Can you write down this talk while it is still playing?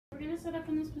going to set up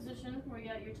in this position where you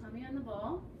got your tummy on the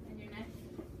ball and your neck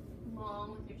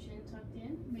long with your chin tucked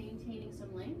in, maintaining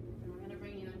some length. And we're going to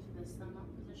bring you into this thumb up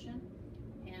position,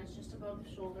 hands just above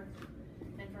the shoulder.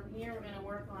 And from here, we're going to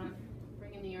work on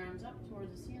bringing the arms up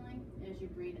towards the ceiling as you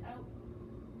breathe out.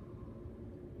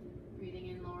 Breathing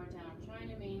in, lower down, trying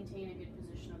to maintain a good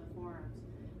position of the forearms.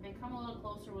 And come a little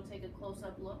closer, we'll take a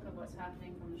close-up look of what's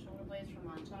happening from the shoulder blades from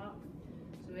on top.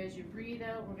 So as you breathe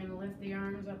out, we're going to lift the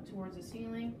arms up towards the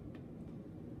ceiling.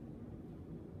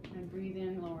 And breathe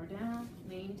in, lower down,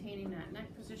 maintaining that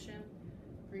neck position.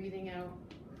 Breathing out.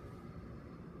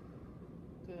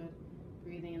 Good.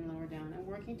 Breathing in, lower down. And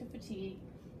working to fatigue.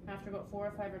 After about 4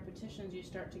 or 5 repetitions, you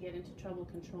start to get into trouble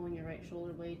controlling your right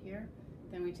shoulder blade here.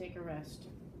 Then we take a rest.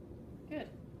 Good.